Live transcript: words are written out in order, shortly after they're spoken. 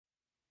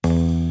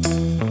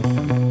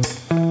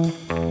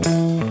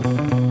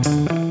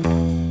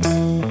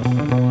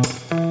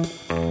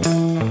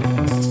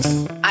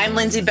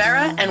Lindsay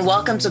Berra, and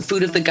welcome to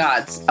Food of the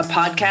Gods, a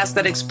podcast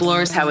that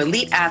explores how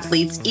elite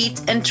athletes eat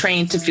and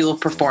train to fuel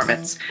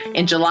performance.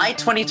 In July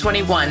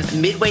 2021,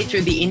 midway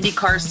through the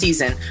INDYCAR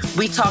season,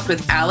 we talked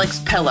with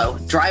Alex Palou,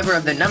 driver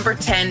of the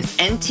No.10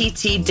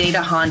 NTT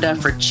DATA Honda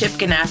for Chip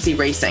Ganassi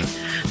Racing.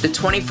 The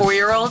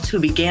 24-year-old,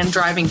 who began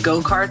driving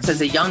go-karts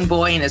as a young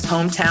boy in his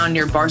hometown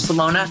near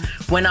Barcelona,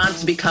 went on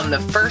to become the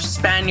first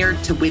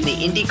Spaniard to win the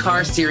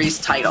INDYCAR Series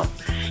title.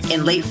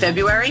 In late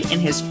February, in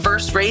his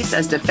first race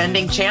as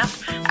defending champ,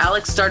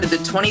 Alex started the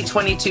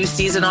 2022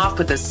 season off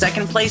with a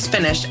second-place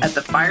finish at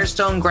the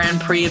Firestone Grand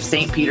Prix of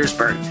St.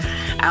 Petersburg.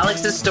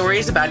 Alex's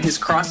stories about his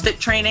CrossFit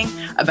training,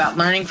 about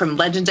learning from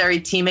legendary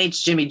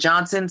teammates Jimmy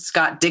Johnson,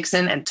 Scott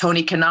Dixon, and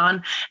Tony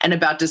Kanaan, and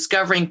about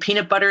discovering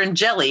peanut butter and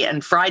jelly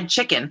and fried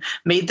chicken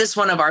made this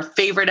one of our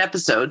favorite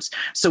episodes,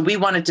 so we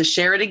wanted to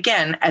share it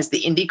again as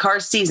the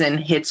INDYCAR season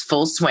hits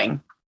full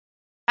swing.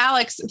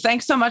 Alex,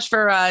 thanks so much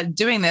for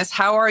doing this.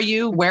 How are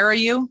you? Where are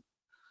you?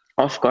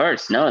 Of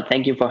course. No,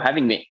 thank you for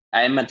having me.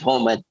 I'm at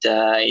home at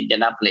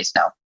Indianapolis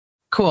now.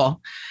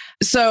 Cool.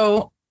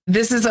 So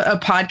this is a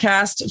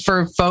podcast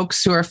for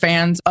folks who are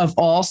fans of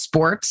all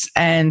sports.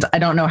 And I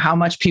don't know how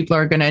much people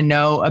are going to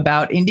know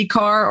about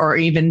INDYCAR or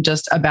even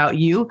just about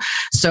you.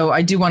 So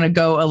I do want to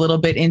go a little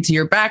bit into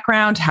your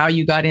background, how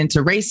you got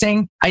into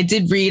racing. I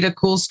did read a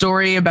cool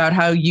story about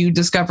how you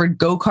discovered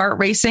go-kart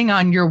racing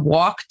on your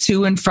walk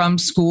to and from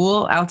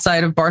school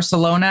outside of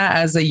Barcelona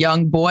as a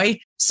young boy.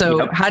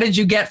 So How did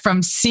you get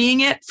from seeing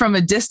it from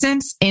a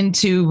distance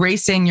into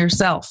racing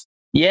yourself?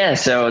 Yeah,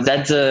 so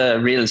that's a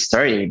real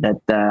story that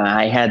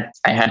I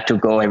had to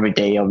go every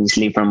day,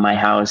 obviously, from my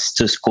house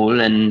to school.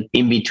 And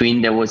in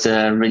between, there was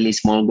a really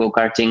small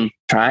go-karting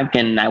track.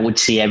 And I would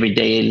see every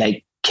day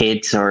like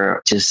kids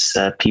or just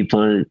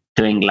people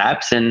doing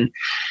laps. And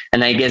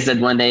I guess that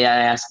one day I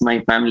asked my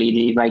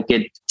family if I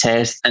could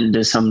test and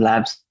do some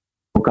laps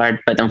go-kart.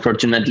 But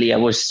unfortunately, I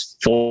was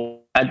 4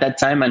 at that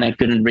time and I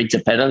couldn't reach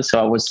the pedal. So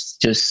I was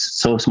just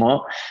so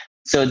small.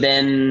 So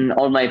then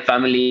all my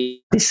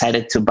family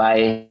decided to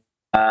buy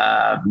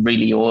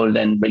really old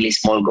and really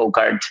small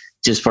go-kart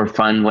just for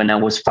fun when I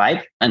was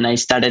 5. And I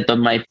started on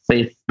my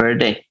 5th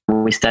birthday.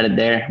 We started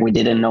there. We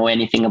didn't know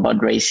anything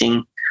about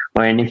racing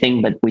or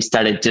anything, but we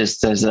started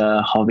just as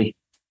a hobby.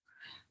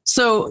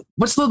 So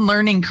what's the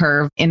learning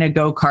curve in a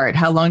go-kart?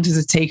 How long does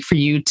it take for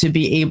you to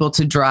be able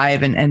to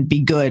drive and be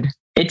good?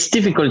 It's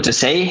difficult to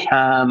say.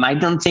 I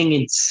don't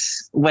think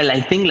I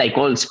think like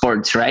all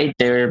sports, right?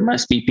 There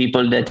must be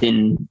people that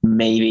in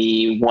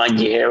maybe 1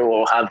 year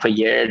or half a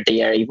year,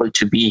 they are able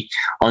to be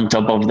on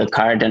top of the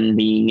kart and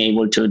being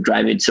able to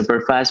drive it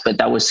super fast.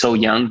 But I was so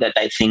young that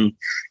I think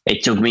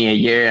it took me a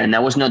year and I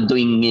was not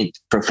doing it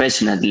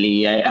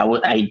professionally.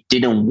 I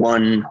didn't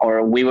want,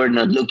 or we were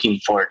not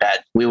looking for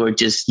that. We were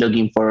just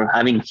looking for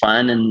having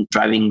fun and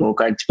driving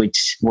go-karts,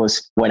 which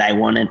was what I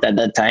wanted at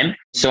that time.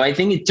 So I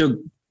think it took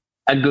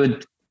a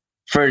good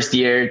first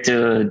year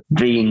to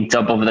being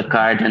top of the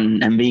kart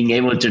and being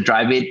able to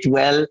drive it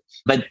well.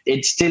 But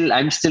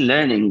I'm still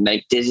learning.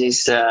 Like this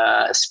is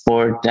a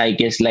sport, I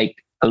guess, like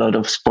a lot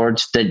of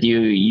sports that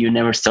you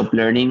never stop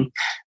learning.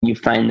 You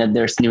find that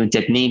there's new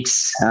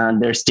techniques,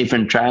 there's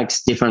different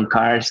tracks, different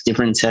cars,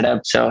 different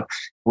setups. So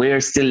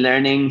we're still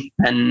learning.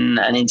 And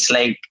it's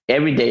like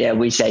every day I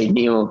wish I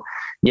knew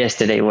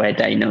yesterday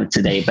what I know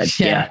today. But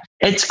yeah,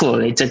 it's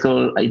cool. It's a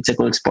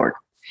cool sport.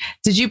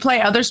 Did you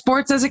play other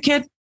sports as a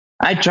kid?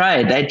 I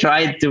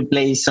tried to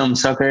play some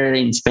soccer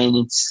in Spain.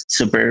 It's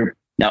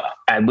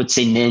I would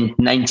say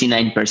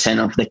 99%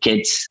 of the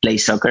kids play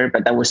soccer,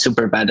 but I was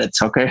super bad at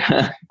soccer.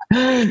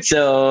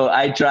 So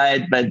I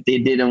tried, but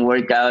it didn't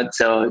work out.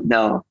 So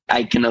no,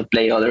 I cannot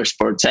play other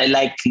sports. I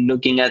like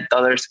looking at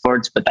other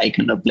sports, but I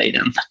cannot play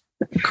them.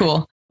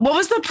 Cool. What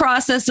was the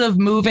process of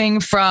moving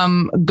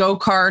from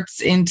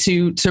go-karts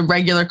into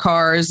regular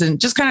cars? And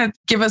just kind of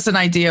give us an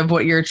idea of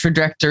what your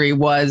trajectory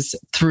was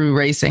through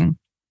racing.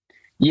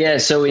 Yeah,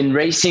 so in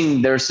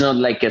racing, there's not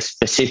like a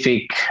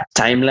specific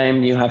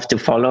timeline you have to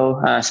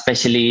follow,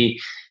 especially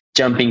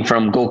jumping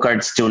from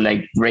go-karts to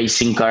like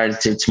racing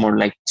cars. It's more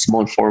like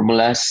small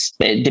formulas.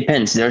 It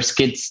depends. There's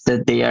kids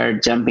that they are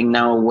jumping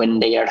now when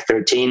they are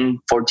 13,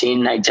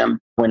 14. I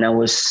jumped when I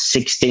was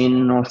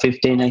 16 or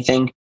 15, I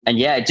think. And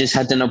yeah, I just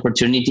had an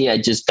opportunity. I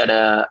just got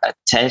a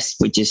test,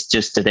 which is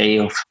just a day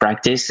of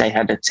practice. I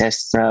had a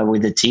test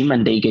with the team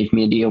and they gave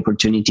me the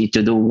opportunity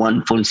to do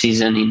one full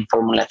season in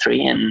Formula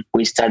 3 and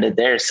we started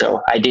there.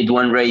 So I did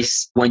 1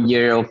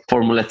 year of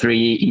Formula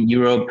 3 in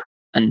Europe.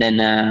 And then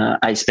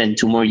I spent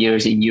 2 more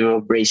years in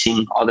Europe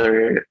racing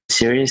other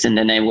series. And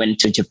then I went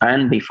to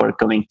Japan before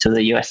coming to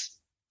the US.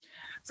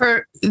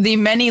 For the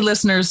many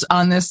listeners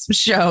on this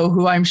show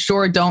who I'm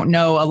sure don't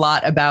know a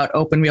lot about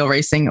open wheel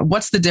racing,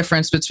 what's the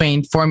difference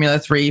between Formula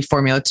 3,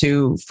 Formula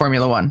 2,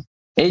 Formula 1?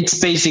 It's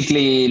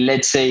basically,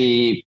 let's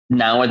say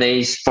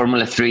nowadays,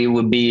 Formula 3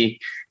 would be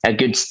a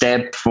good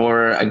step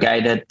for a guy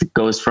that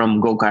goes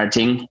from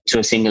go-karting to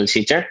a single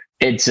seater.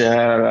 It's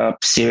a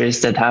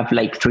series that have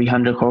like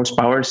 300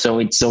 horsepower. So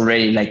it's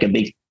already like a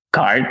big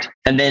kart.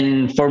 And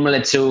then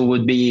Formula 2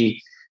 would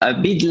be a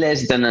bit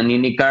less than an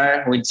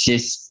INDYCAR, which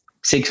is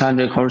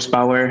 600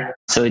 horsepower.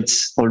 So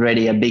it's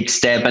already a big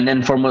step. And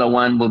then Formula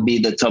One will be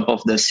the top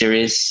of the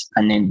series.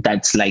 And then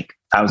that's like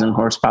 1,000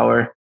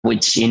 horsepower,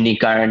 which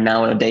INDYCAR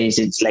nowadays,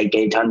 it's like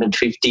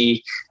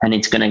 850 and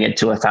it's going to get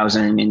to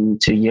 1,000 in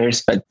 2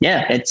 years. But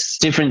yeah, it's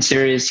different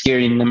series here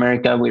in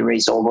America. We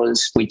race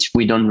ovals, which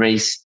we don't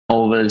race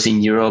ovals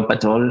in Europe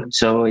at all.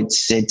 So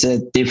it's a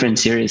different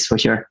series for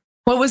sure.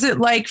 What was it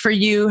like for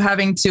you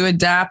having to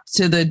adapt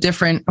to the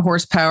different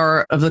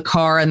horsepower of the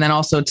car and then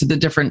also to the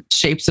different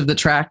shapes of the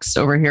tracks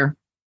over here?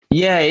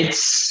 Yeah,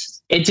 it's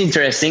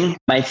interesting.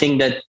 I think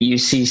that you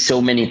see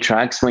so many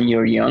tracks when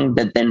you're young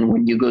that then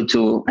when you go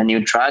to a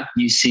new track,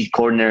 you see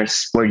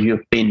corners where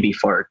you've been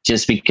before,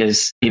 just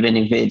because even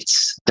if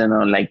it's, I don't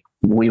know, like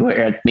we were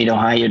at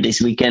Mid-Ohio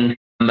this weekend,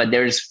 but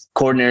there's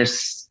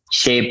corners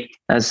shaped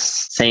as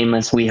same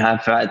as we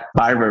have at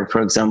Barber,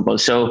 for example.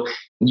 So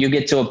you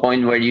get to a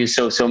point where you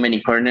saw so many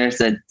corners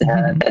that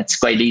that's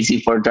quite easy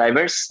for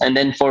drivers. And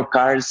then for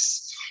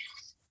cars,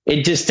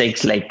 it just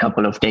takes like a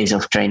couple of days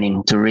of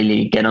training to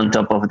really get on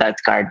top of that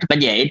car.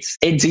 But yeah,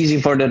 it's easy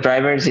for the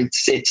drivers.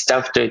 It's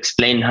tough to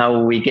explain how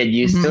we get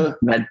used to,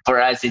 but for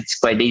us, it's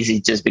quite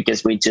easy just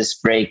because we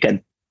just brake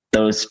at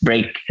those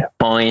brake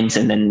points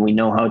and then we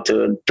know how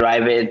to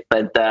drive it.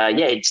 But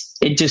yeah,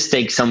 it just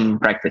takes some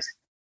practice.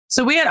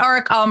 So we had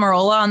Arik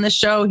Almirola on the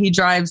show. He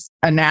drives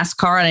a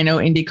NASCAR, and I know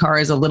IndyCar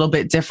is a little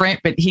bit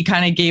different, but he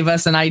kind of gave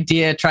us an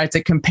idea, tried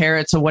to compare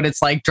it to what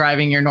it's like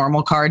driving your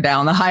normal car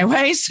down the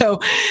highway. So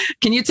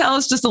can you tell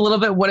us just a little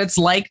bit what it's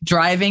like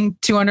driving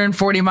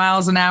 240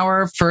 miles an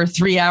hour for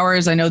 3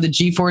 hours? I know the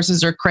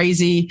G-forces are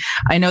crazy.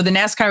 I know the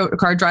NASCAR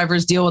car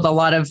drivers deal with a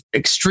lot of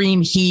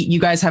extreme heat. You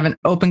guys have an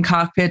open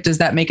cockpit. Does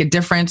that make a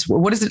difference?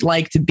 What is it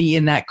like to be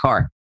in that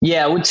car?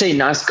 Yeah, I would say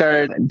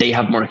NASCAR, they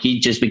have more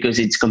heat just because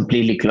it's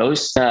completely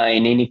closed.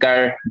 In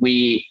IndyCar,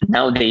 we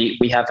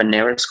have a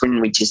narrow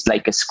screen, which is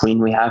like a screen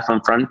we have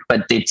on front,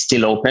 but it's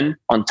still open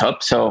on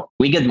top. So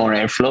we get more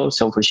airflow.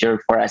 So for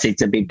sure, for us,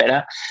 it's a bit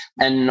better.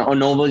 And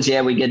on ovals,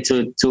 yeah, we get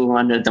to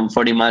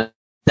 240 miles.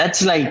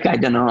 That's like, I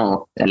don't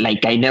know,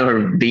 like I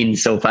never been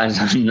so fast,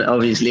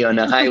 obviously, on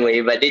a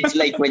highway, but it's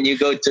like when you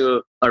go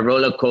to a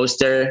roller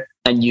coaster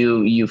and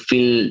you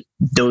feel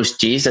those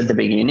G's at the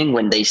beginning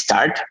when they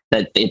start,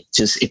 that it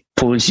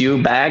pulls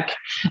you back.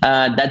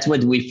 That's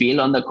what we feel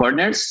on the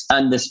corners.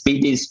 And the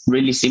speed is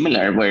really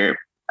similar, where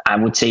I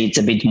would say it's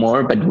a bit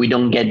more, but we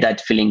don't get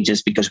that feeling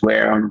just because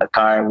we're on the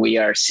car. We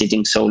are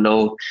sitting so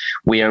low.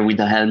 We are with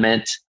a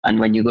helmet. And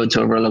when you go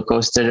to a roller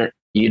coaster,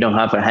 you don't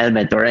have a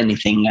helmet or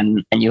anything,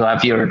 and you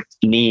have your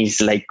knees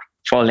like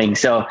falling.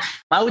 So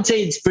I would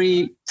say it's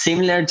pretty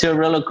similar to a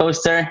roller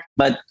coaster,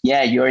 but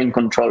yeah, you're in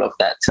control of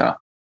that. So.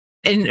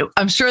 And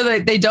I'm sure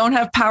that they don't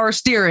have power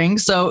steering.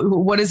 So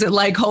what is it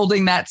like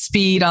holding that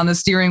speed on the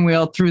steering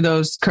wheel through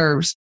those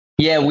curves?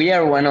 Yeah, we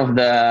are one of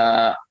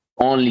the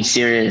only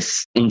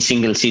series in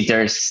single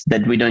seaters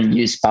that we don't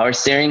use power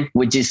steering,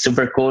 which is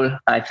super cool.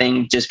 I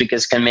think just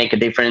because it can make a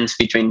difference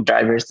between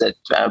drivers that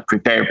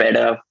prepare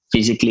better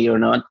physically or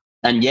not.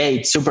 And yeah,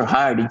 it's super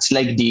hard. It's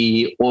like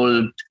the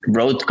old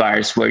road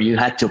cars where you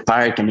had to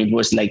park and it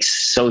was like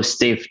so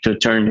stiff to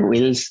turn the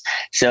wheels.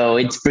 So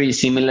it's pretty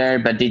similar,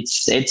 but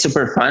it's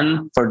super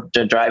fun for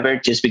the driver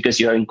just because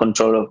you're in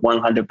control of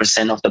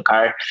 100% of the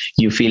car.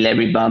 You feel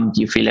every bump,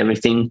 you feel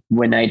everything.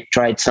 When I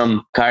tried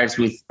some cars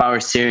with power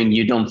steering,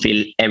 you don't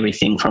feel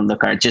everything from the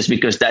car just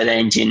because that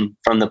engine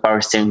from the power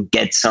steering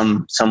gets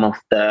some of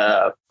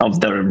the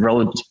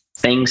road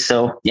things.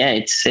 So yeah,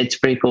 it's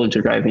pretty cool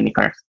to drive in the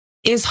car.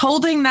 Is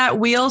holding that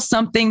wheel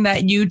something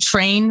that you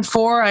train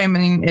for? I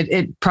mean,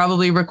 it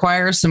probably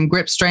requires some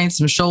grip strength,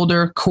 some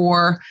shoulder,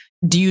 core.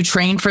 Do you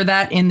train for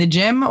that in the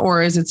gym,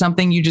 or is it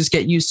something you just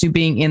get used to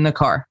being in the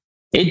car?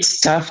 It's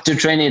tough to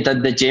train it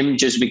at the gym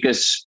just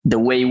because the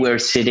way we're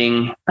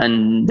sitting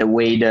and the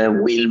way the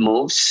wheel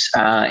moves,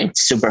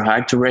 it's super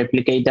hard to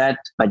replicate that.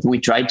 But we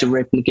try to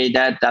replicate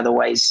that.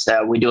 Otherwise,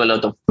 we do a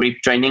lot of grip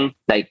training.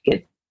 Like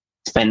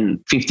spend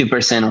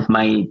 50% of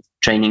my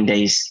training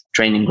days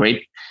training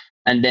grip.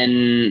 And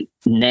then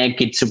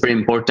neck, it's super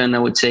important, I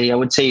would say.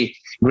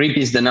 Grip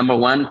is the number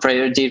one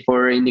priority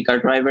for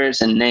IndyCar drivers,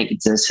 and neck,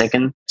 it's the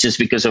second, just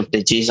because of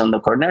the G's on the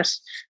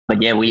corners.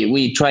 But yeah,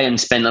 we try and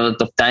spend a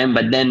lot of time,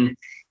 but then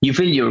you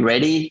feel you're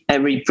ready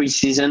every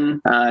preseason.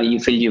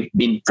 You feel you've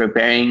been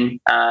preparing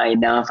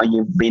enough and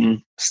you've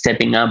been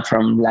stepping up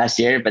from last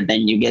year, but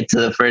then you get to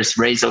the first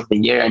race of the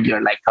year and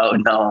you're like, oh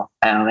no,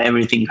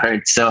 everything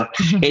hurts. So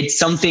it's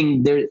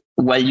something there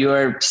while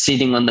you're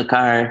sitting on the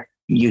car,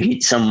 you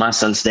hit some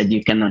muscles that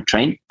you cannot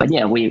train. But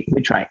yeah, we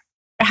try.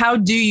 How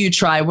do you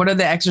try? What are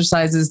the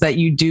exercises that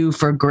you do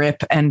for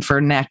grip and for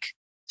neck?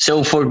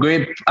 So for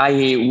grip,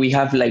 we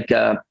have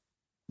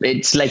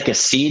it's like a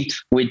seat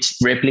which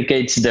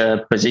replicates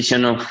the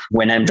position of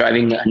when I'm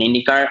driving an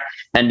IndyCar.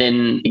 And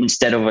then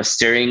instead of a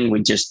steering,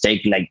 we just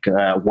take like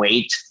a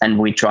weight and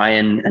we try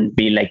and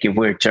be like if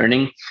we're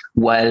turning.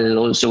 While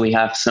also we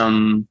have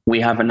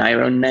an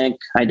iron neck.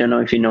 I don't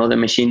know if you know the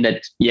machine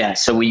that, yeah.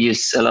 So we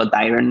use a lot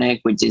iron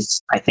neck, which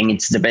is, I think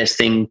it's the best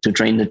thing to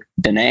train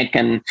the neck.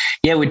 And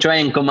yeah, we try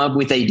and come up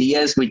with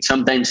ideas, which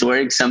sometimes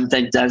works,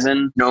 sometimes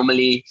doesn't.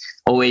 Normally,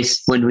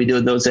 always when we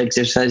do those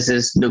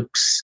exercises,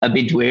 looks a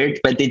bit weird,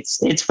 but it's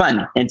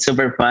fun. It's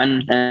super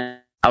fun.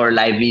 Our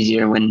life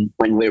easier when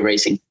we're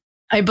racing.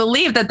 I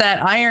believe that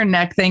iron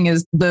neck thing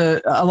is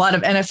a lot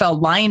of NFL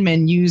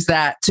linemen use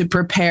that to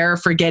prepare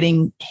for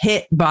getting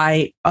hit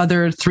by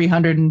other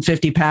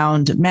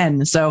 350-pound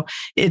men. So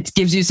it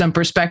gives you some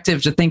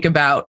perspective to think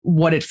about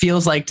what it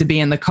feels like to be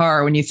in the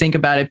car when you think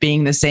about it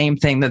being the same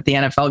thing that the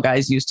NFL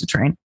guys used to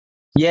train.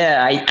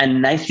 Yeah,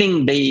 I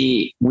think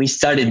we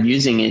started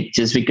using it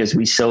just because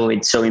we saw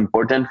it's so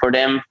important for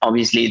them.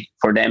 Obviously,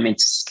 for them,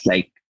 it's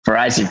like, for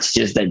us, it's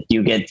just that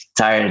you get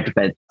tired,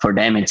 but for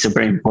them, it's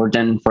super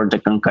important for the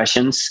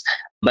concussions.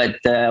 But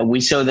we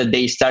saw that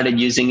they started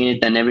using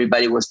it and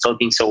everybody was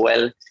talking so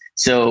well.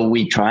 So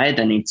we tried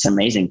and it's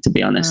amazing, to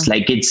be honest. Yeah.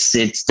 Like it's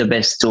the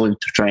best tool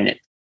to train it.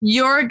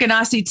 Your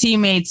Ganassi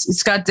teammates,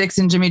 Scott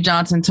Dixon, Jimmy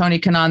Johnson, Tony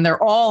Kanaan,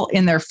 they're all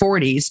in their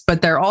 40s,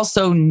 but they're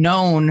also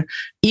known,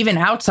 even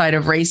outside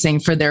of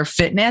racing, for their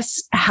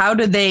fitness. How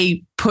do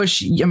they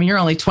push? I mean, you're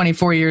only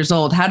 24 years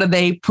old. How do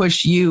they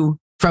push you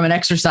from an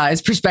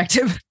exercise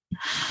perspective?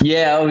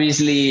 Yeah,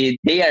 obviously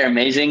they are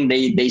amazing.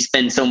 They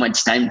spend so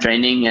much time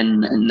training,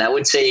 and I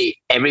would say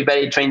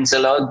everybody trains a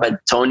lot,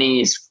 but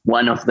Tony is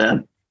one of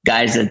the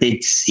guys that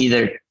it's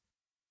either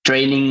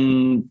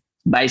training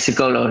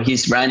bicycle or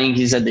he's running,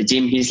 he's at the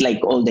gym, he's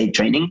like all day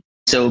training.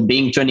 So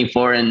being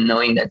 24 and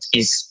knowing that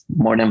he's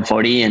more than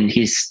 40 and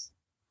he's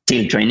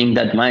still training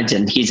that much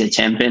and he's a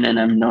champion and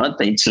I'm not,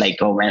 it's like,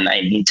 oh man,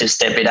 I need to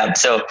step it up.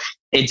 So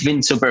it's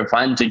been super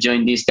fun to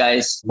join these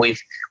guys. We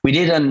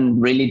didn't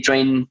really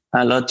train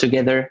a lot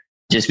together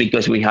just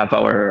because we have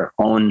our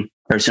own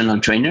personal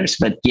trainers.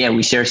 But yeah,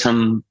 we share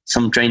some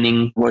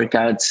training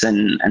workouts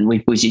and we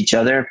push each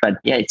other. But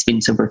yeah, it's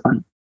been super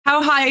fun.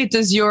 How high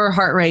does your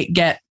heart rate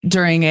get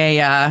during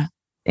a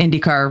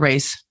IndyCar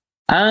race?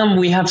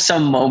 We have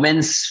some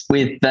moments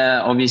with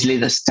obviously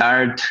the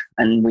start,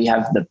 and we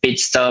have the pit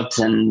stops,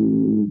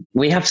 and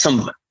we have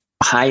some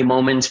high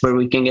moments where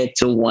we can get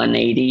to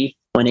 180,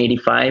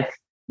 185.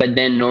 But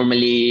then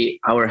normally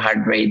our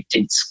heart rate,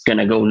 it's going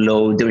to go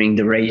low during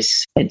the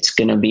race. It's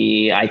going to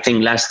be, I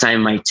think last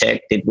time I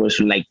checked, it was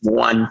like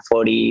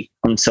 140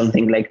 or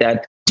something like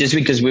that. Just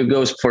because we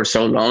go for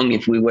so long,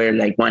 if we were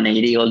like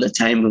 180 all the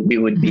time, we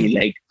would be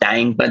like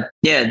dying. But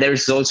yeah,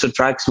 there's also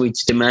tracks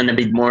which demand a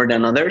bit more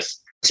than others,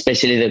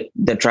 especially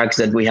the tracks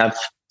that we have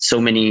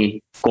so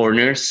many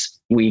corners.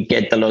 We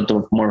get a lot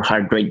of more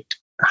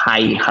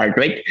high heart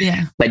rate.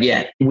 Yeah. But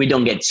yeah, we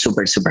don't get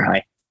super, super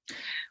high.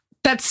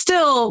 That's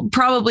still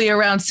probably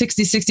around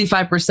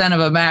 60-65% of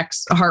a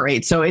max heart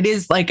rate. So it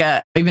is like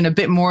even a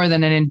bit more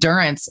than an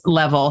endurance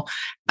level.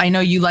 I know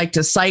you like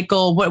to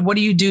cycle. What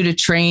do you do to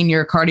train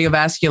your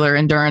cardiovascular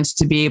endurance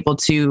to be able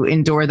to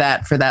endure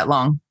that for that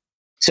long?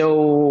 So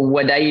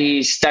what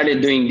I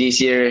started doing this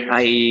year,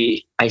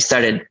 I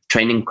started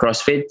training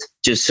CrossFit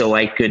just so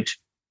I could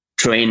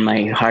train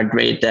my heart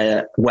rate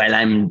while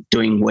I'm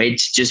doing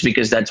weights, just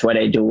because that's what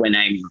I do when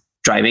I'm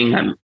driving.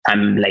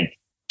 I'm like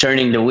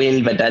turning the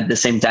wheel, but at the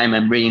same time,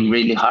 I'm breathing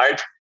really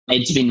hard.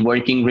 It's been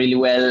working really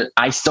well.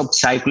 I stopped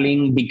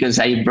cycling because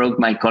I broke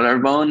my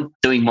collarbone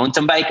doing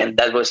mountain bike. And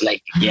that was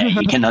like, yeah,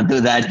 you cannot do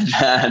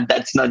that.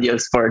 That's not your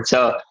sport.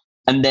 So,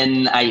 and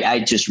then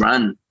I just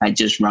run. I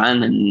just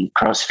run and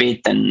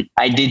CrossFit, and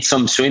I did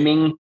some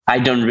swimming. I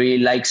don't really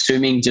like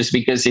swimming just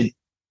because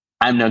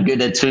I'm not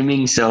good at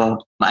swimming.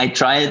 So I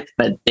try it,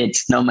 but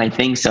it's not my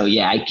thing. So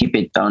yeah, I keep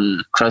it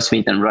on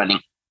CrossFit and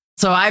running.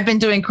 So I've been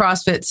doing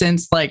CrossFit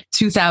since like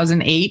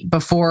 2008,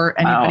 before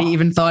anybody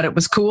even thought it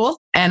was cool.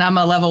 And I'm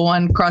a level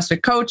 1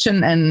 CrossFit coach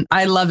and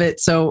I love it.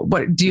 So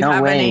what do you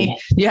have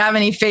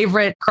any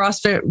favorite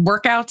CrossFit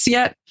workouts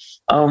yet?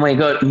 Oh my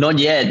God. Not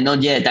yet.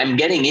 I'm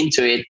getting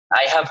into it.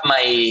 I have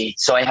my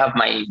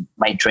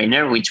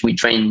trainer, which we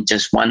train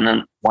just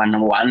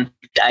one-on-one.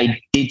 I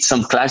did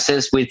some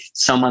classes with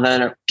some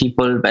other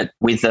people, but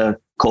with the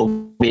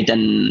COVID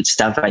and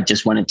stuff, I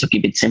just wanted to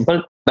keep it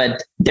simple.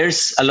 But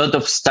there's a lot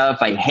of stuff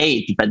I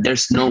hate, but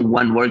there's no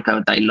one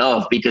workout I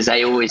love because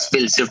I always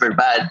feel super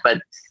bad.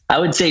 But I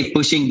would say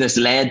pushing the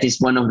sled is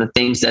one of the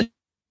things that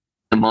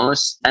the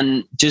most.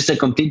 And just the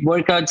complete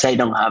workouts, I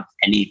don't have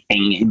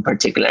anything in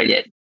particular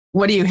yet.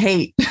 What do you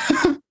hate?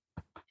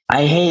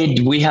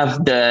 We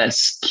have the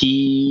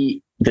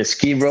ski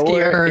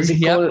rower. Is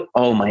it called?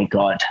 Oh my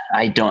God.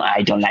 I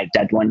don't like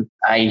that one.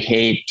 I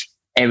hate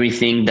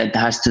everything that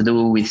has to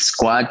do with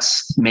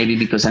squats, maybe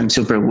because I'm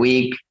super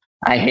weak.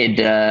 I hate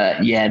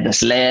the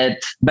sled,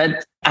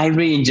 but I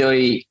really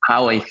enjoy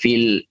how I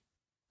feel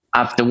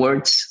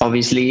afterwards.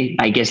 Obviously,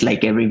 I guess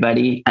like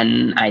everybody.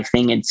 And I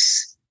think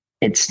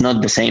it's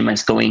not the same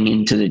as going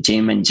into the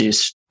gym and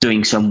just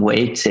doing some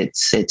weights.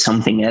 It's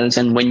something else.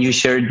 And when you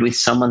share it with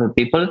some other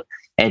people,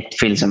 it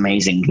feels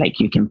amazing. Like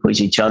you can push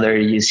each other.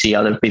 You see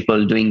other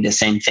people doing the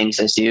same things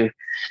as you,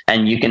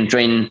 and you can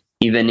train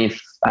even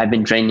if I've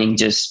been training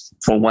just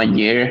for 1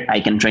 year, I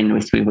can train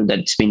with people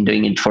that's been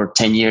doing it for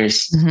 10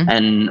 years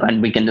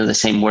and we can do the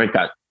same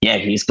workout. Yeah,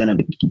 he's going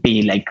to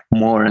be like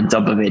more on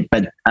top of it,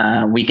 but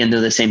we can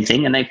do the same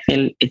thing. And I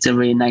feel it's a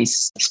really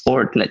nice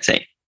sport, let's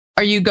say.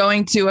 Are you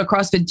going to a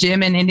CrossFit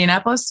gym in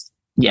Indianapolis?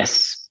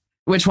 Yes.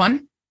 Which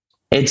one?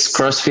 It's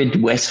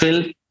CrossFit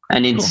Westfield,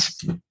 and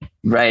it's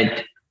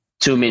right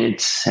 2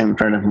 minutes in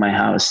front of my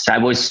house. I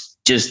was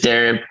just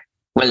there.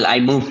 Well, I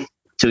moved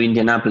to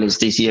Indianapolis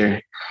this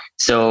year.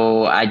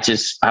 So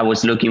I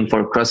was looking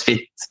for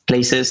CrossFit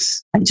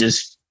places. I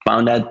just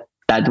found out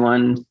that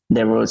one.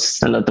 There was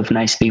a lot of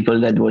nice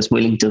people that was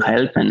willing to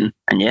help, and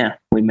yeah,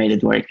 we made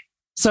it work.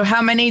 So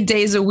how many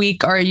days a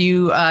week are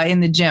you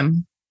in the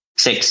gym?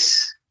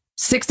 6.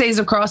 6 days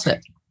of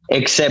CrossFit.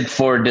 Except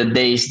for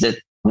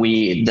the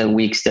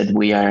weeks that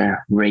we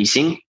are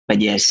racing.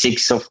 But yeah,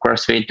 6 of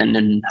CrossFit, and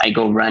then I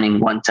go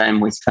running one time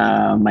with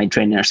my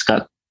trainer,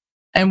 Scott.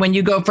 And when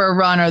you go for a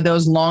run, are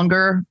those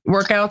longer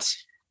workouts?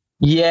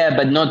 Yeah,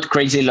 but not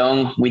crazy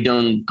long. We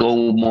don't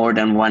go more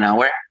than 1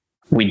 hour.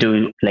 We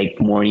do like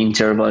more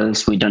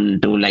intervals. We don't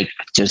do like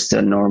just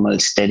a normal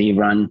steady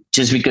run,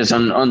 just because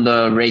on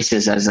the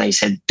races, as I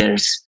said,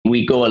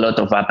 we go a lot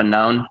of up and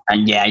down.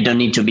 And yeah, I don't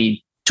need to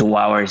be 2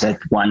 hours at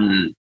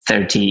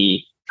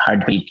 130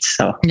 heartbeats.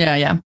 So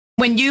yeah.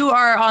 When you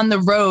are on the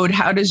road,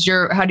 how do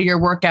your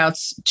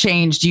workouts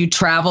change? Do you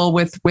travel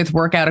with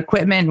workout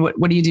equipment?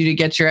 What do you do to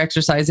get your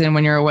exercise in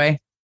when you're away?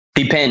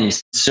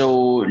 Depends.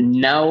 So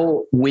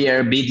now we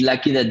are a bit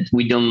lucky that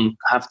we don't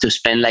have to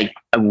spend like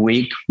a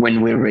week when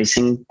we're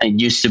racing. It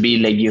used to be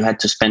like you had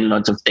to spend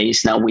lots of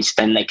days. Now we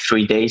spend like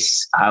 3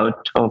 days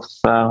out of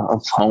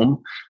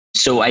home.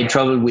 So I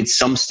travel with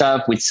some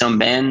stuff, with some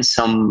bands,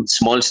 some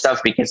small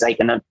stuff, because I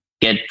cannot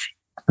get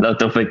a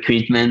lot of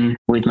equipment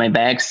with my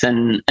bags,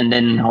 and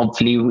then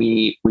hopefully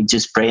we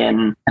just pray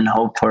and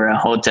hope for a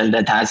hotel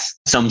that has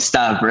some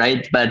stuff,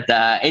 right? But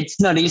it's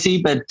not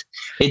easy, but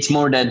it's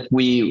more that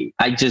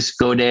I just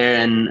go there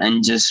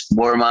and just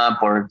warm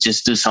up or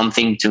just do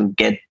something to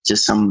get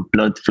just some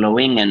blood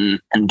flowing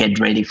and get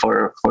ready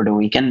for the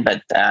weekend.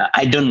 But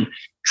I don't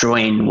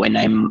train when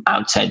I'm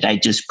outside. I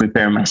just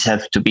prepare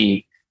myself to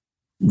be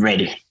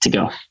ready to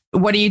go.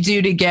 What do you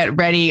do to get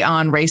ready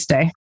on race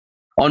day?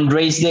 On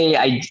race day,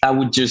 I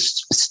would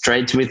just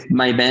stretch with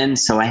my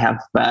bands. So I have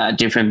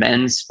different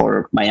bands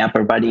for my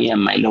upper body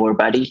and my lower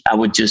body. I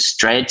would just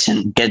stretch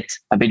and get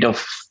a bit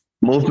of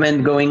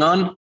movement going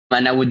on.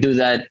 And I would do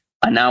that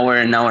an hour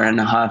and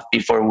a half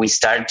before we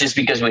start, just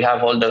because we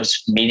have all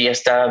those media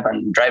stuff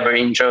and driver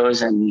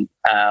intros, and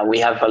we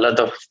have a lot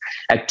of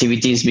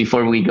activities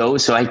before we go.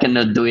 So I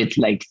cannot do it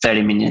like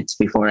 30 minutes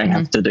before. I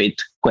have to do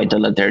it quite a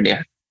lot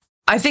earlier.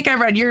 I think I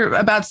read you're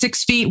about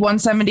 6 feet,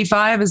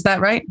 175. Is that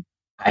right?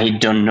 I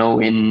don't know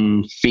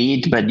in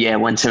feet, but yeah,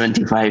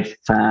 175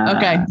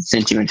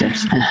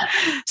 centimeters.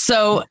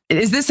 So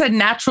is this a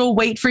natural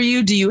weight for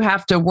you? Do you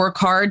have to work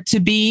hard to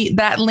be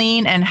that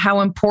lean? And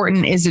how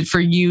important is it for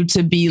you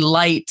to be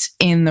light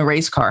in the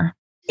race car?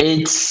 I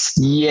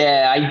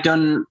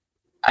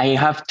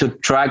have to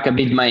track a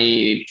bit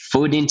my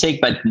food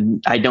intake, but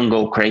I don't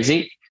go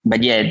crazy.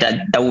 But yeah,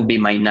 that would be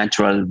my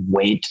natural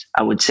weight,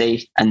 I would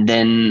say. And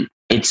then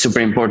it's super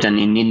important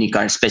in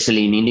INDYCAR,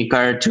 especially in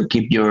INDYCAR, to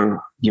keep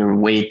your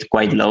weight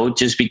quite low,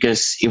 just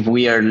because if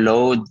we are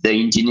low, the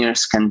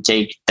engineers can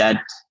take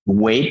that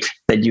weight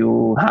that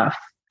you have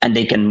and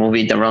they can move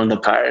it around the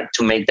car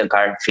to make the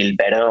car feel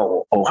better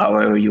or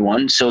however you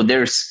want. So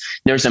there's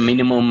a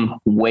minimum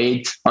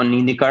weight on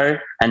INDYCAR,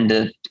 and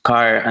the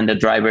car and the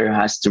driver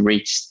has to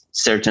reach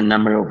certain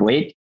number of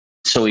weight.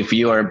 So if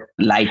you are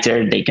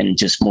lighter, they can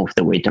just move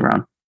the weight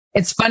around.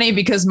 It's funny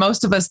because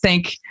most of us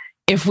think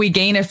if we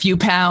gain a few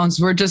pounds,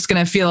 we're just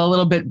going to feel a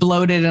little bit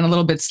bloated and a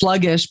little bit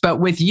sluggish. But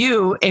with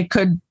you, it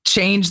could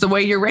change the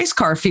way your race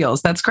car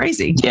feels. That's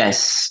crazy.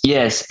 Yes,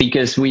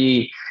 because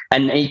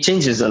and it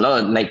changes a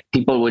lot. Like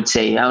people would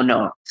say, oh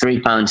no,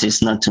 3 pounds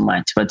is not too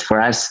much. But for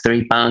us,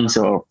 3 pounds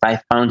or 5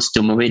 pounds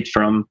to move it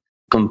from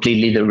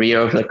completely the rear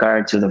of the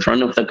car to the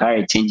front of the car,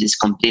 it changes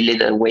completely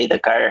the way the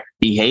car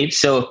behaves.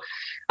 So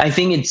I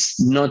think it's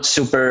not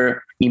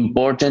super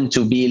important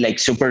to be like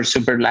super,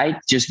 super light,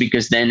 just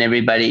because then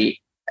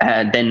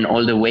then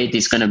all the weight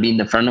is going to be in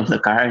the front of the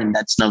car, and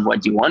that's not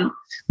what you want.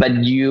 But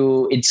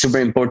it's super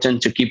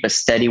important to keep a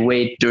steady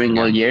weight during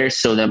all year,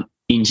 so the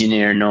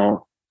engineer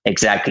know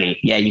exactly.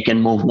 Yeah, you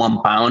can move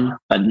 1 pound,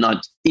 but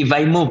not if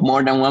I move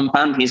more than 1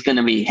 pound, he's going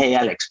to be, hey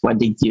Alex, what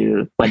did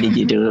you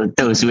do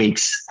those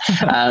weeks?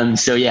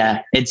 So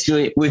yeah,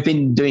 we've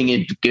been doing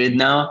it good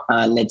now.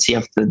 Let's see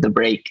after the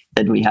break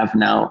that we have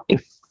now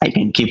if I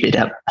can keep it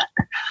up.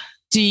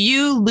 Do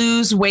you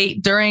lose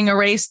weight during a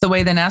race the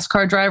way the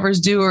NASCAR drivers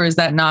do, or is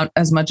that not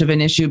as much of an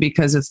issue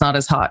because it's not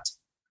as hot?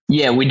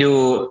 Yeah, we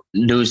do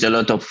lose a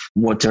lot of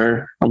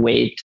water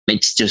weight.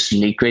 It's just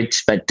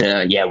liquids, but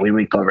we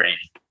recover in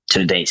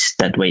 2 days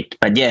that weight.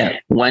 But yeah,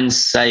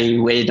 once I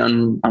weigh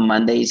on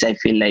Mondays, I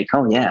feel like,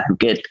 oh yeah, I'm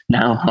good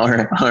now,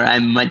 or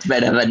I'm much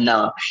better. But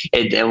no,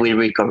 we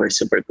recover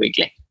super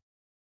quickly.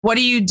 What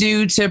do you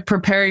do to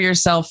prepare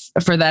yourself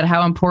for that?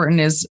 How important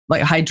is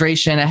like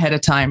hydration ahead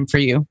of time for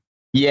you?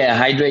 Yeah,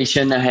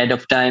 hydration ahead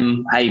of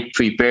time. I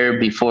prepare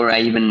before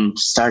I even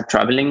start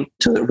traveling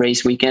to the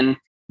race weekend.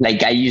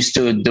 Like I used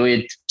to do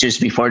it just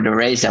before the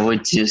race. I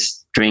would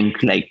just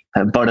drink like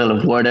a bottle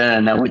of water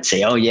and I would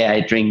say, oh yeah,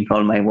 I drink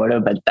all my water.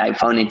 But I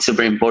found it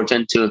super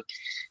important to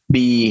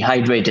be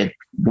hydrated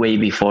way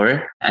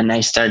before. And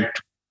I start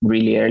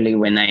really early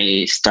when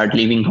I start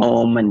leaving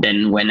home. And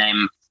then when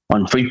I'm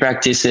on free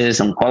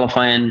practices, on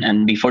qualifying,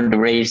 and before the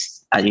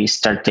race, I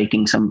start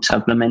taking some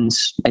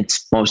supplements.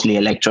 It's mostly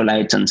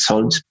electrolytes and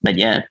salts, but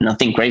yeah,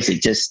 nothing crazy,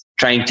 just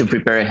trying to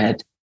prepare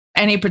ahead.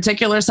 Any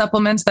particular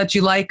supplements that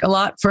you like a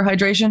lot for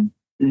hydration?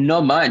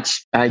 Not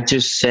much. I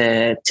just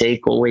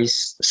take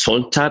always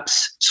salt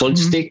tabs, salt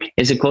stick.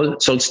 Is it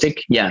called salt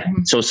stick? Yeah.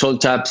 So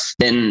salt tabs.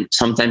 Then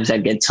sometimes I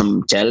get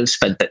some gels,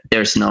 but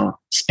there's no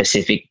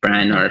specific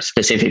brand or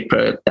specific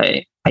product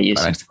I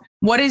use. Right.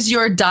 What is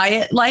your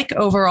diet like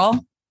overall?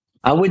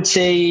 I would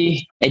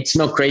say it's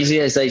not crazy,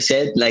 as I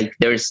said. Like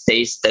there's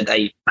days that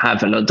I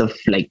have a lot of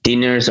like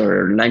dinners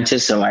or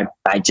lunches, so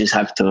I just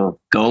have to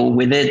go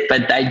with it.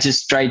 But I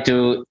just try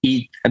to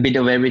eat a bit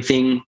of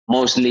everything,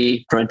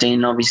 mostly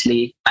protein,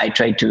 obviously. I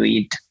try to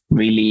eat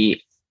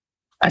really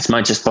as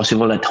much as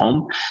possible at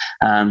home.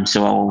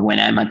 So when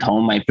I'm at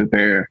home, I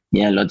prepare,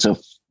 lots of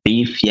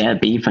beef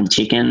and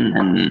chicken.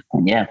 And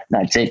yeah,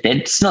 that's it.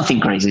 It's nothing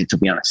crazy, to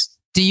be honest.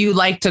 Do you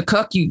like to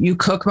cook? You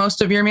cook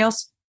most of your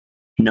meals?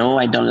 No,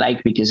 I don't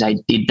like because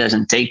it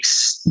doesn't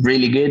taste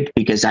really good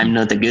because I'm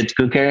not a good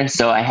cooker.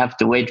 So I have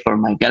to wait for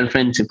my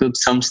girlfriend to cook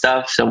some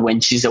stuff. So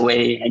when she's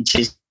away and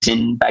she's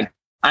in back,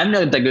 I'm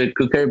not a good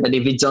cooker, but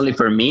if it's only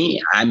for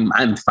me,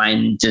 I'm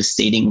fine just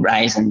eating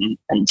rice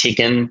and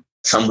chicken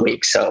some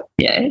weeks. So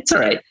yeah, it's all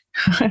right.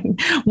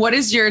 What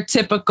is your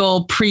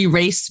typical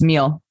pre-race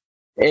meal?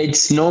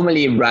 It's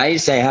normally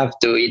rice. I have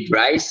to eat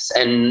rice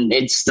and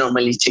it's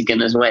normally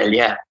chicken as well.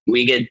 Yeah.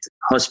 We get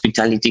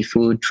hospitality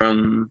food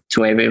to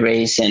every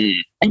race. And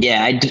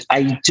yeah,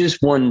 I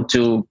just want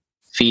to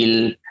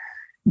feel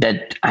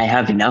that I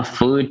have enough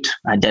food,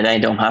 that I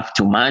don't have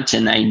too much.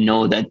 And I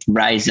know that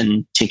rice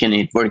and chicken,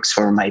 it works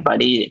for my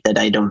body, that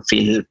I don't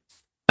feel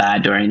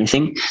bad or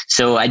anything.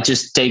 So I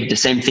just take the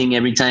same thing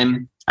every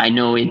time. I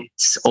know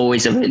it's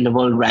always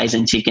available, rice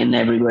and chicken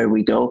everywhere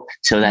we go.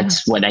 So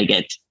that's what I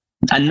get.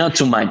 And not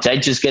too much. I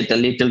just get a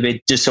little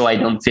bit just so I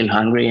don't feel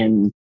hungry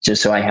and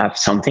just so I have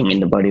something in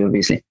the body,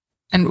 obviously.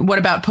 And what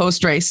about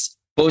post-race?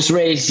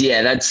 Post-race,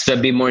 yeah, that's a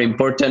bit more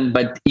important.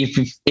 But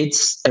if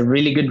it's a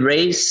really good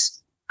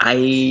race,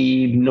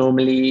 I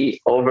normally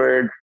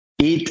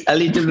overeat a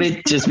little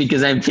bit just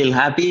because I feel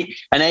happy.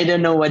 And I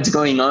don't know what's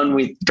going on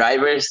with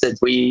drivers that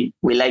we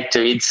like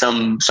to eat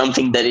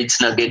something that it's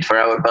not good for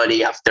our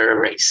body after a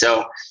race.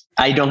 So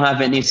I don't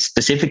have any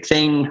specific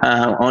thing.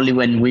 Only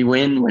when we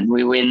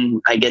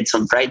win, I get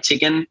some fried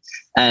chicken.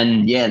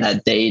 And yeah,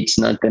 that day it's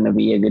not going to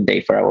be a good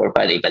day for our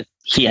body, but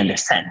he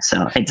understands.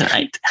 So it's all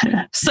right.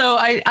 So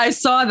I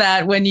saw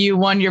that when you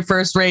won your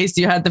first race,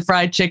 you had the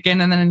fried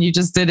chicken and then you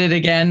just did it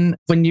again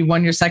when you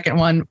won your second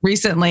one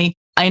recently.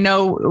 I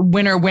know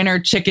winner, winner,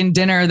 chicken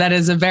dinner. That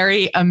is a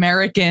very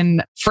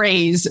American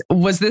phrase.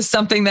 Was this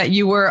something that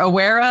you were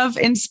aware of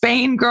in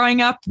Spain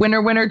growing up?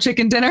 Winner, winner,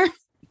 chicken dinner?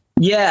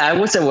 Yeah, I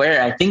was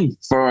aware, I think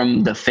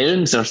from the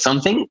films or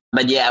something,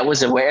 but yeah, I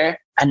was aware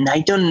and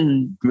I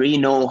don't really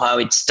know how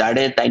it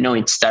started. I know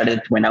it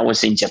started when I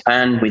was in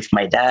Japan with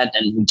my dad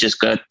and we just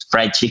got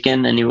fried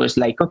chicken and it was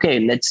like, okay,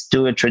 let's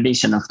do a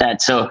tradition of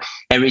that. So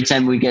every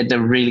time we get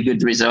a really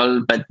good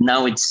result, but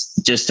now it's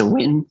just a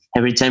win.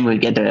 Every time we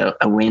get a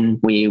win,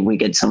 we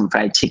get some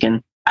fried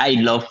chicken. I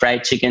love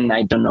fried chicken.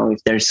 I don't know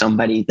if there's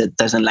somebody that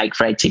doesn't like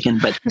fried chicken,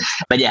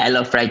 but yeah, I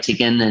love fried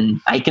chicken and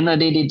I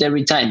cannot eat it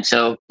every time.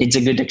 So it's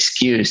a good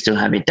excuse to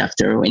have it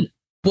after a win.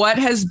 What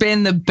has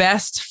been the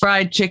best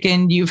fried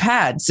chicken you've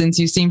had since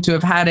you seem to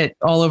have had it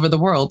all over the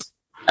world?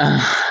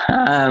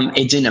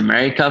 It's in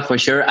America for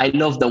sure. I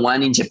love the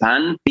one in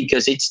Japan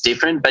because it's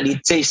different, but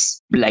it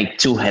tastes like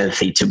too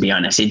healthy, to be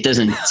honest. It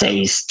doesn't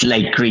taste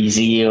like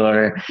greasy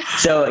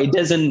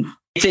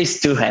it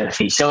tastes too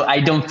healthy. So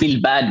I don't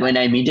feel bad when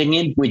I'm eating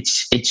it,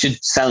 which it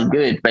should sound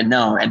good, but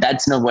no, and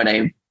that's not what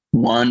I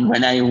want.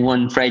 When I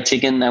want fried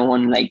chicken, I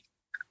want like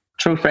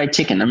true fried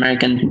chicken,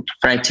 American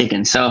fried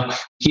chicken. So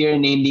here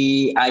in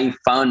Indy, I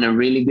found a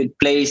really good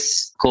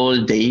place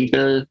called The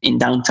Eagle in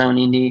downtown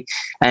Indy.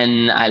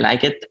 And I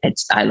like it.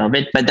 I love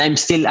it. But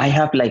I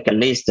have like a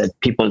list that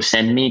people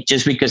send me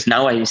just because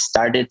now I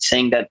started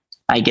saying that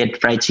I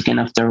get fried chicken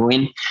after a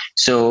win.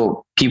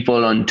 So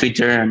people on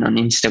Twitter and on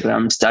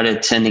Instagram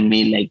started sending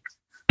me like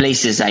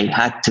places I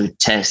had to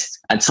test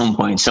at some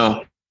point.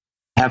 So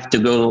I have to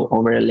go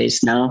over a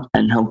list now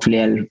and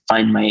hopefully I'll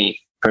find my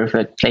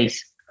perfect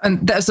place.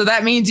 And so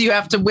that means you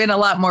have to win a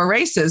lot more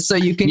races so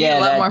you can eat a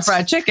lot more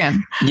fried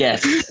chicken.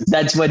 Yes,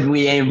 that's what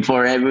we aim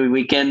for every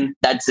weekend.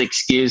 That's the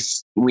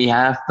excuse we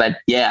have. But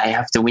yeah, I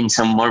have to win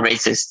some more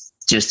races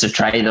just to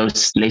try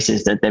those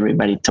places that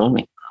everybody told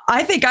me.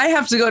 I think I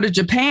have to go to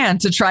Japan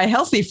to try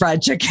healthy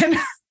fried chicken.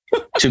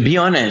 To be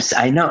honest,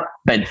 I know,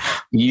 but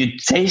you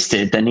taste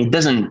it and it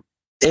doesn't.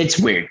 It's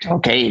weird.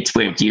 Okay, it's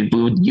weird.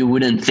 You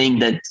wouldn't think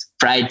that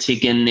fried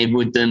chicken, it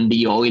wouldn't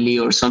be oily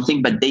or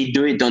something, but they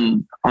do it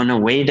on a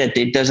way that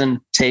it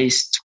doesn't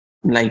taste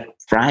like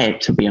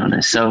fried, to be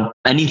honest. So,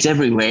 and it's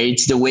everywhere.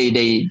 It's the way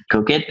they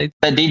cook it,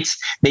 but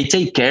they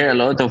take care a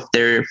lot of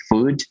their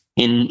food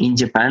in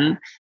Japan,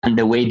 and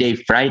the way they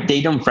fry it. They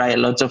don't fry a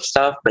lot of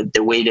stuff, but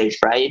the way they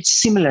fry it's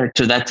similar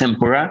to that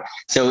tempura.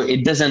 So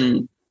it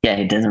doesn't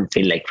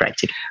feel like fried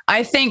chicken.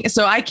 I think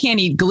so. I can't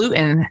eat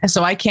gluten,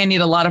 so I can't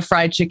eat a lot of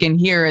fried chicken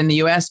here in the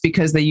US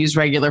because they use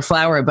regular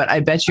flour. But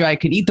I bet you I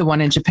could eat the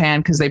one in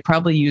Japan because they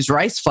probably use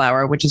rice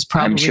flour, which is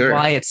probably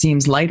why it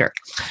seems lighter.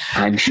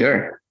 I'm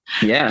sure.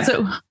 Yeah.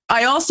 So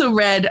I also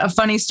read a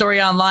funny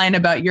story online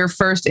about your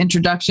first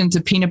introduction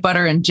to peanut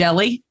butter and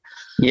jelly.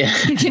 Yeah.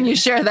 Can you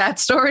share that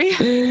story?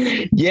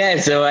 Yeah.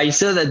 So I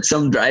saw that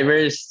some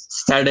drivers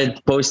started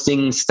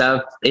posting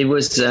stuff. It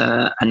was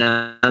an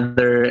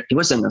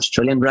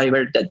Australian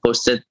driver that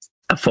posted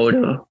a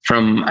photo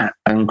from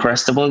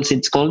Uncrustables,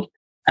 it's called.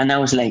 And I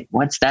was like,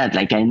 what's that?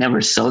 Like, I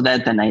never saw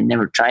that and I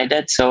never tried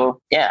that. So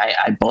yeah,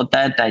 I bought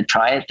that. I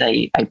tried.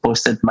 I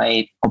posted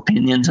my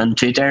opinions on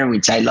Twitter,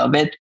 which I love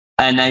it.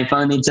 And I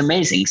found it's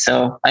amazing.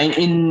 So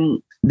in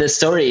the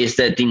story is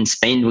that in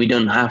Spain, we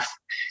don't have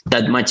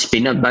that much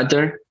peanut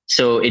butter.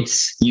 So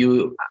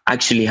you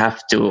actually have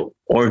to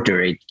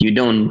order it. You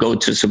don't go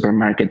to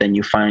supermarket and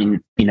you find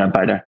peanut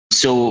butter.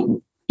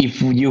 So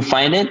if you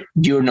find it,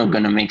 you're not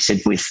going to mix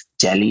it with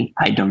jelly.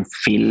 I don't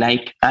feel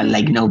like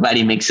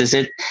nobody mixes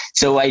it.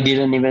 So I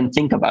didn't even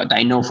think about it.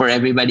 I know for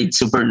everybody it's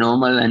super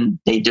normal and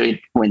they do it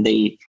when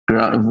they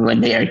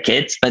are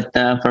kids. But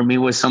for me it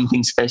was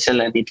something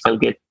special and it felt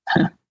good.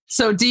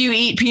 So do you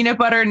eat peanut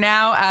butter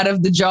now out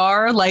of the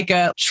jar like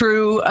a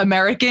true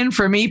American?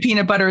 For me,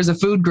 peanut butter is a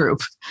food group.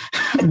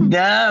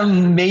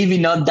 Maybe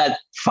not that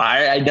far.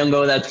 I don't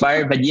go that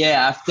far. But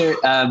yeah,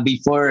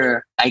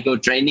 before I go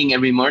training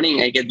every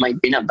morning, I get my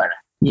peanut butter.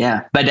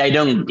 Yeah, but I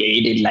don't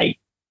eat it like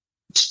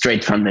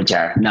straight from the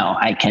jar. No,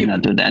 I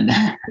cannot do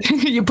that.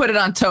 You put it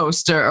on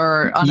toast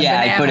or on a banana?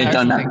 Yeah,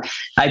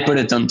 I put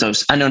it on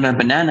toast. And on a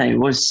banana, it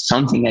was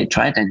something I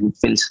tried and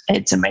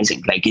it's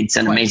amazing. Like it's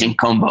an amazing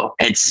combo.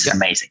 It's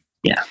amazing.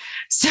 Yeah.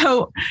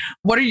 So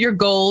what are your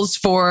goals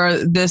for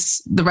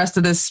the rest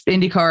of this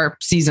IndyCar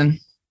season?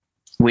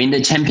 Win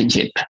the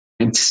championship.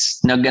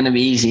 It's not going to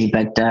be easy,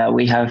 but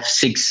we have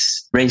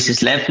 6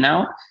 races left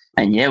now.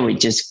 And yeah, we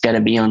just got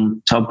to be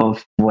on top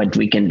of what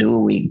we can do.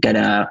 We got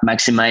to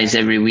maximize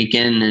every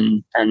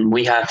weekend and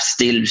we have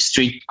still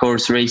street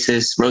course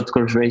races, road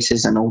course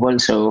races and oval.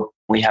 So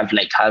we have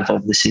like half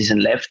of the season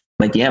left.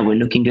 But yeah, we're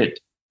looking good.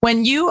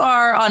 When you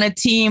are on a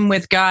team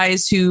with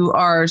guys who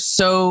are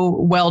so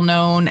well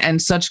known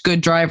and such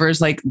good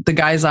drivers like the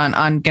guys on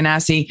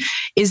Ganassi,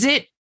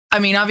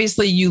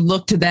 obviously you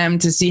look to them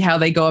to see how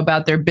they go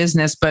about their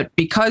business, but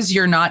because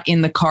you're not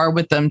in the car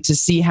with them to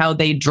see how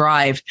they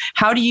drive,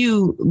 how do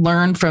you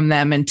learn from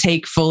them and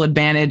take full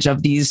advantage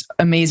of these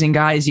amazing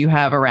guys you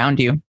have around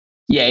you?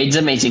 Yeah, it's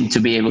amazing to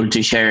be able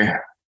to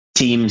share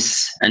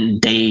teams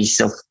and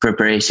days of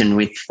preparation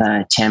with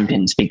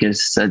champions,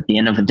 because at the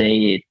end of the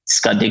day,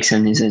 Scott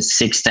Dixon is a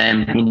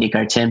 6-time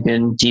IndyCar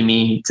champion,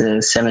 Jimmy is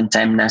a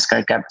 7-time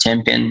NASCAR Cup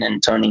champion,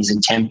 and Tony's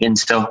a champion.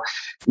 So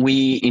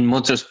we in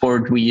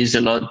motorsport, we use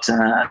a lot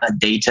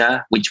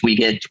data, which we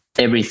get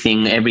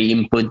everything, every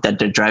input that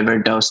the driver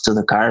does to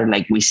the car.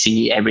 Like we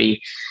see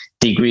every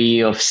degree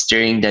of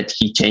steering that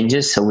he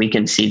changes, so we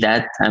can see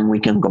that and we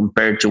can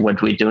compare to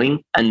what we're doing.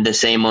 And the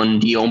same on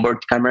the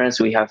onboard cameras,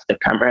 we have the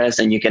cameras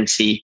and you can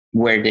see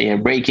where they are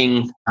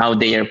braking, how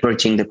they are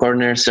approaching the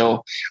corner.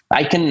 So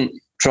I can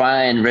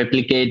try and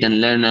replicate and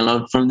learn a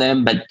lot from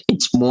them, but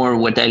it's more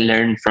what I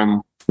learned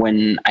from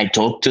when I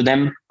talk to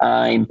them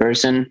in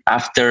person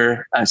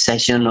after a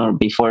session or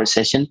before a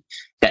session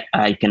that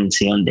I can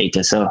see on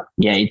data. So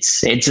yeah,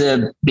 it's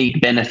a big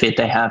benefit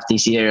I have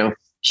this year of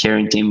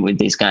sharing team with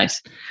these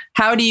guys.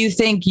 How do you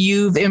think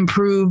you've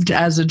improved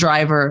as a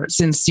driver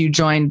since you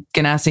joined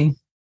Ganassi?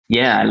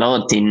 Yeah, a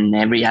lot in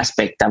every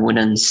aspect. I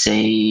wouldn't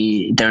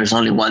say there's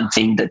only one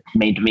thing that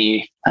made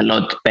me a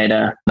lot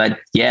better, but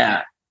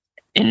yeah,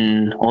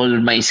 in all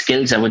my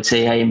skills, I would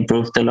say I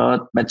improved a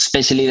lot, but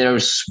especially there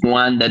was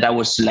one that I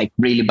was like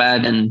really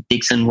bad and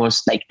Dixon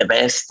was like the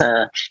best.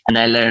 And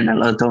I learned a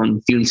lot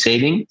on fuel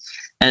saving.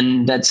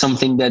 And that's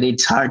something that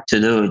it's hard to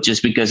do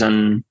just because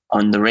on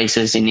the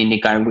races in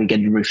IndyCar, we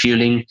get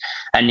refueling.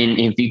 And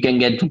if you can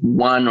get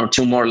 1 or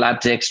 2 more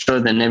laps extra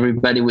than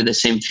everybody with the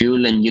same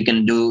fuel and you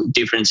can do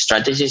different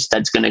strategies,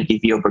 that's going to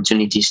give you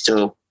opportunities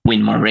to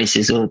win more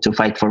races or to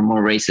fight for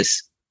more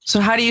races. So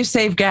how do you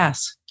save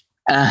gas?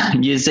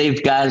 You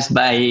save gas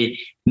by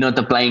not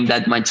applying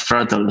that much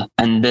throttle.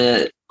 And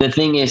the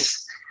thing is,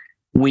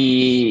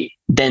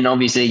 then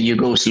obviously you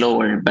go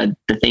slower, but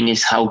the thing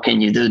is, how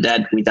can you do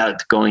that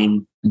without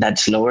going that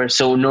slower?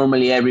 So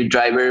normally every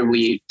driver,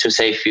 to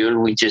save fuel,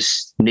 we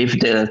just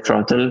lift the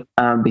throttle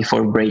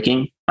before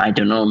braking. I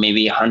don't know,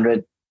 maybe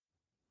 100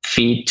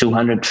 feet,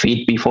 200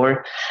 feet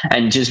before.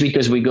 And just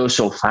because we go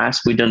so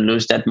fast, we don't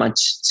lose that much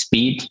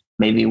speed.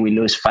 Maybe we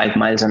lose 5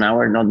 miles an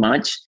hour, not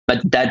much, but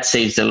that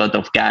saves a lot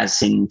of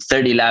gas. In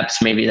 30 laps,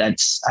 maybe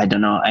that's, I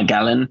don't know, a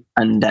gallon,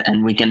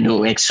 and we can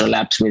do extra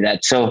laps with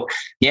that. So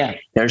yeah,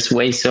 there's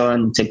ways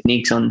on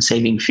techniques on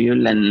saving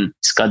fuel, and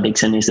Scott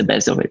Dixon is the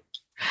best of it.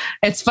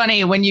 It's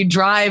funny when you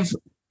drive,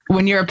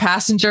 when you're a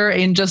passenger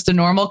in just a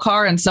normal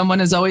car and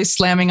someone is always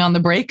slamming on the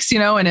brakes,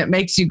 and it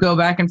makes you go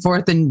back and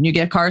forth and you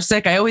get car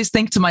sick. I always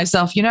think to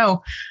myself,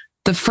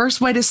 the first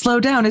way to slow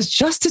down is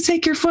just to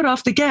take your foot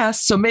off the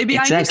gas. So maybe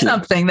I knew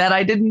something that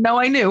I didn't know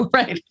I knew,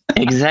 right?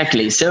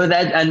 Exactly. So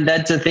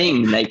that's the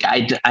thing. Like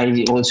I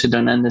also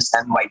don't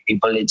understand why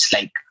people, it's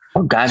like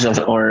gas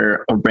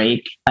or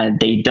brake.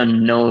 They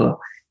don't know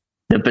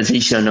the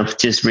position of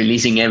just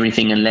releasing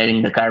everything and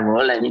letting the car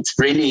roll. And it's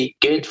really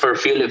good for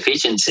fuel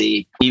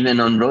efficiency,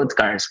 even on road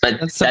cars. But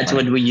that's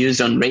what we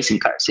use on racing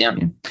cars. Yeah.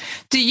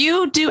 Do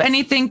you do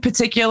anything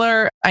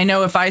particular? I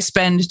know if I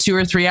spend 2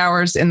 or 3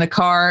 hours in the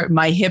car,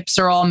 my hips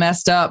are all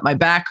messed up, my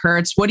back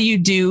hurts. What do you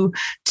do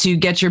to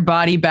get your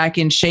body back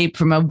in shape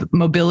from a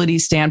mobility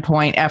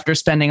standpoint after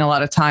spending a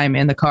lot of time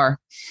in the car?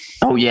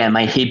 Oh yeah,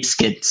 my hips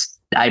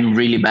I'm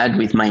really bad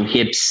with my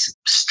hips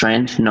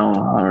strength.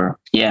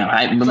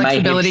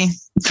 Flexibility.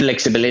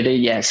 Flexibility.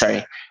 Yeah.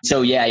 Sorry.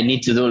 So yeah, I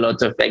need to do a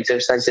lot of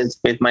exercises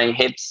with my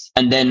hips,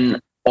 and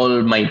then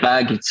all my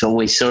back, it's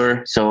always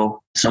sore.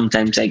 So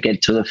sometimes I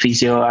get to the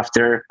physio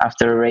after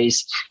a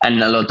race,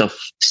 and a lot of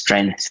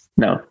strength.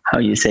 No, how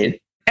you say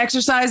it?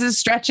 Exercises,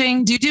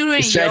 stretching. Do you do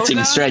any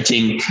yoga?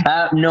 Stretching.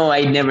 No,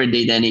 I never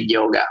did any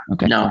yoga.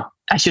 Okay. No,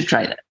 I should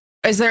try that.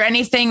 Is there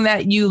anything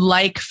that you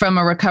like from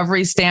a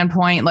recovery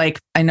standpoint?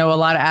 Like, I know a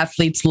lot of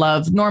athletes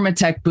love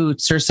Normatec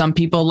boots, or some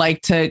people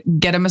like to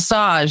get a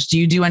massage. Do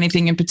you do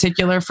anything in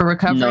particular for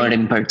recovery? Not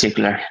in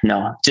particular.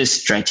 No,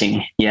 just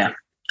stretching. Yeah.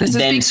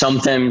 Then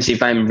sometimes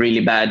if I'm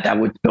really bad, I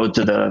would go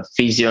to the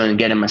physio and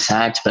get a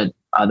massage, but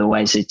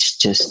otherwise it's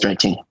just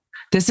stretching.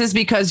 This is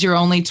because you're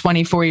only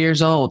 24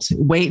 years old.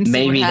 Wait and see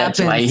maybe what that's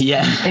happens why,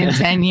 yeah. in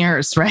 10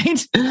 years,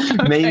 right?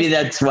 Okay. Maybe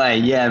that's why.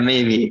 Yeah,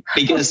 maybe.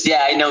 Because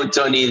I know,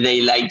 Tony,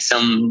 they like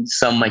some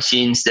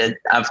machines that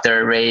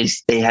after a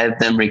race, they help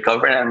them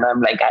recover. And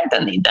I'm like, I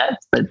don't need that.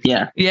 But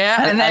yeah.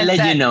 Yeah. And I'll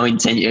let you know in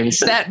 10 years.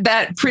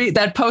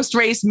 That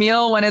post-race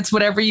meal, when it's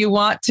whatever you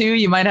want to,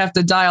 you might have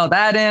to dial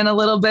that in a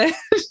little bit.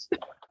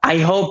 I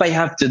hope I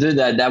have to do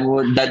that.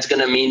 That's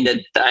going to mean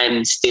that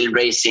I'm still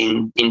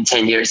racing in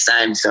 10 years'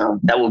 time. So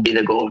that will be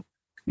the goal.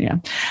 Yeah.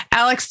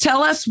 Alex,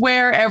 tell us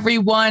where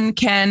everyone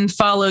can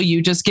follow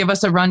you. Just give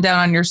us a rundown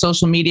on your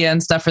social media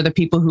and stuff for the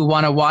people who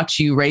want to watch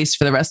you race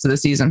for the rest of the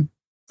season.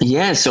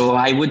 Yeah. So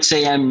I would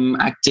say I'm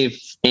active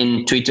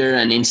in Twitter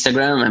and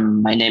Instagram,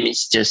 and my name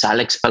is just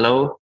Alex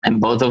Palou, and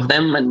both of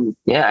them. And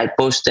yeah, I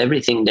post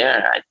everything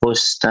there. I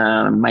post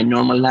my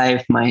normal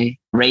life, my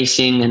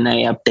racing, and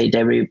I update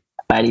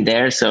everybody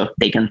there, so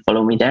they can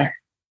follow me there.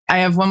 I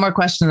have one more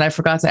question that I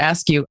forgot to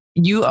ask you.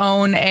 You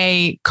own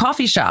a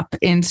coffee shop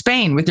in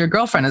Spain with your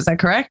girlfriend, is that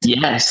correct?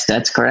 Yes,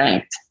 that's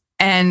correct.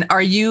 And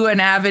are you an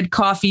avid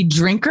coffee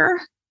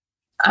drinker?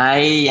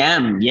 I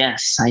am.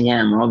 Yes, I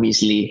am.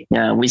 Obviously,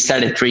 we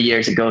started 3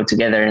 years ago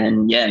together,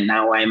 and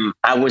now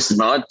I was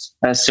not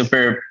a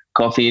super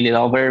coffee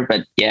lover,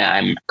 but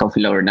I'm a coffee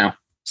lover now.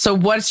 So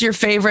what's your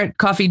favorite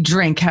coffee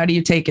drink? How do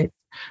you take it?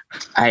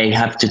 I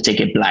have to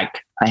take it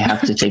black.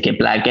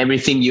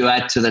 Everything you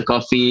add to the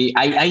coffee,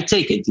 I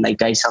take it.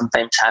 Like I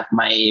sometimes have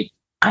my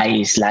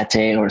iced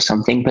latte or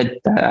something, but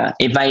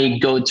if I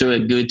go to a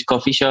good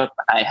coffee shop,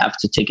 I have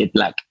to take it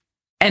black.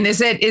 And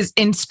is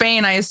in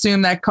Spain, I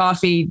assume that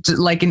coffee,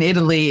 like in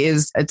Italy,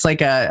 it's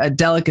like a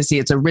delicacy.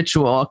 It's a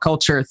ritual, a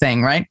culture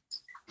thing, right?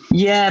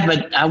 Yeah,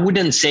 but I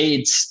wouldn't say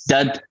it's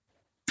that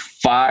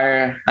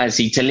far as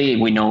Italy.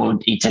 We know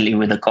Italy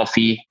with the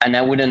coffee, and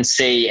I wouldn't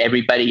say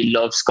everybody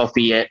loves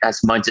coffee as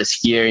much as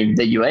here in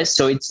the US.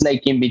 So it's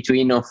like in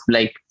between of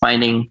like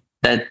finding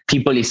that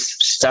people is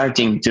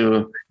starting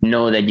to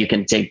know that you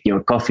can take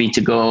your coffee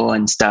to go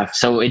and stuff.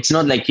 So it's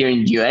not like here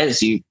in the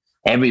US,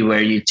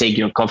 everywhere you take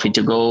your coffee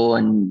to go,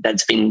 and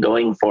that's been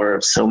going for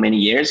so many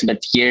years.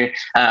 But here,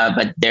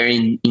 but there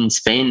in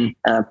Spain,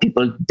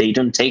 people, they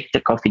don't take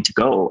the coffee to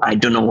go. I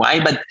don't know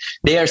why, but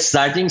they are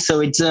starting. So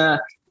it's a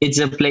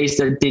place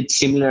that it's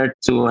similar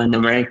to an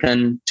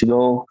American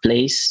to-go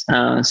place.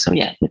 So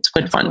yeah, it's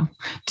quite fun.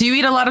 Do you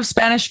eat a lot of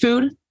Spanish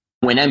food?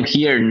 When I'm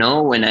here,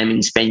 no. When I'm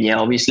in Spain, yeah,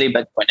 obviously.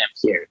 But when I'm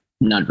here,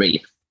 not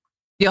really.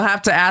 You'll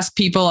have to ask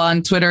people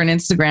on Twitter and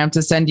Instagram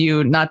to send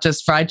you not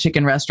just fried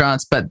chicken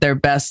restaurants, but their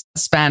best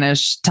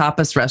Spanish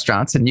tapas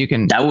restaurants. And you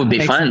can that would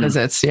be fun.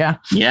 Visits. Yeah.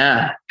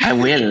 Yeah, I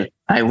will.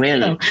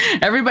 So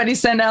everybody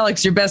send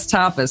Alex your best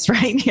tapas,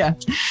 right? Yeah.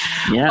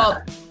 Yeah.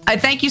 Well, I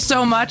thank you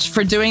so much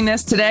for doing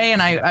this today,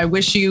 and I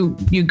wish you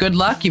good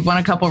luck. You've won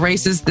a couple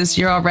races this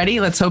year already.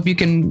 Let's hope you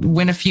can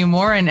win a few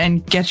more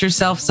and get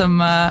yourself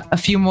a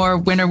few more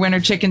winner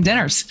chicken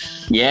dinners.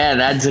 Yeah,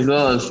 that's the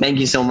goal. Thank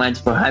you so much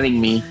for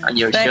having me on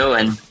your show,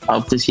 and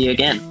hope to see you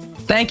again.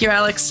 Thank you,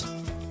 Alex.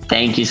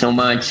 Thank you so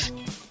much.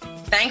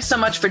 Thanks so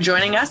much for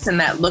joining us in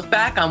that look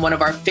back on one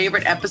of our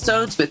favorite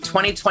episodes with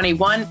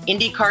 2021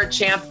 INDYCAR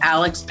champ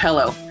Alex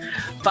Palou.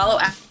 Follow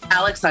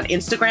Alex on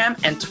Instagram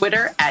and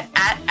Twitter at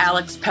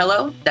Alex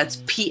Palou,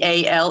 that's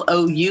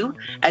Palou,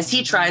 as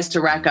he tries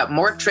to rack up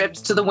more trips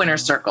to the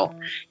winner's circle.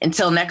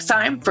 Until next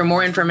time, for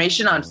more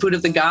information on Food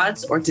of the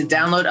Gods or to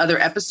download other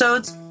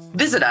episodes,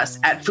 visit us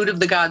at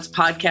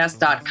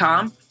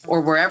foodofthegodspodcast.com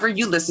or wherever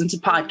you listen to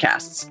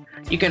podcasts.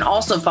 You can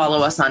also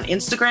follow us on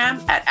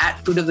Instagram at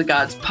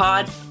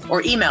foodofthegodspod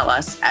or email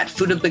us at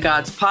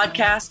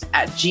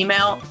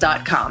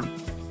foodofthegodspodcast@gmail.com.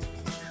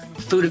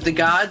 Food of the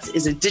Gods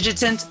is a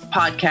Digitant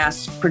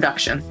podcast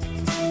production.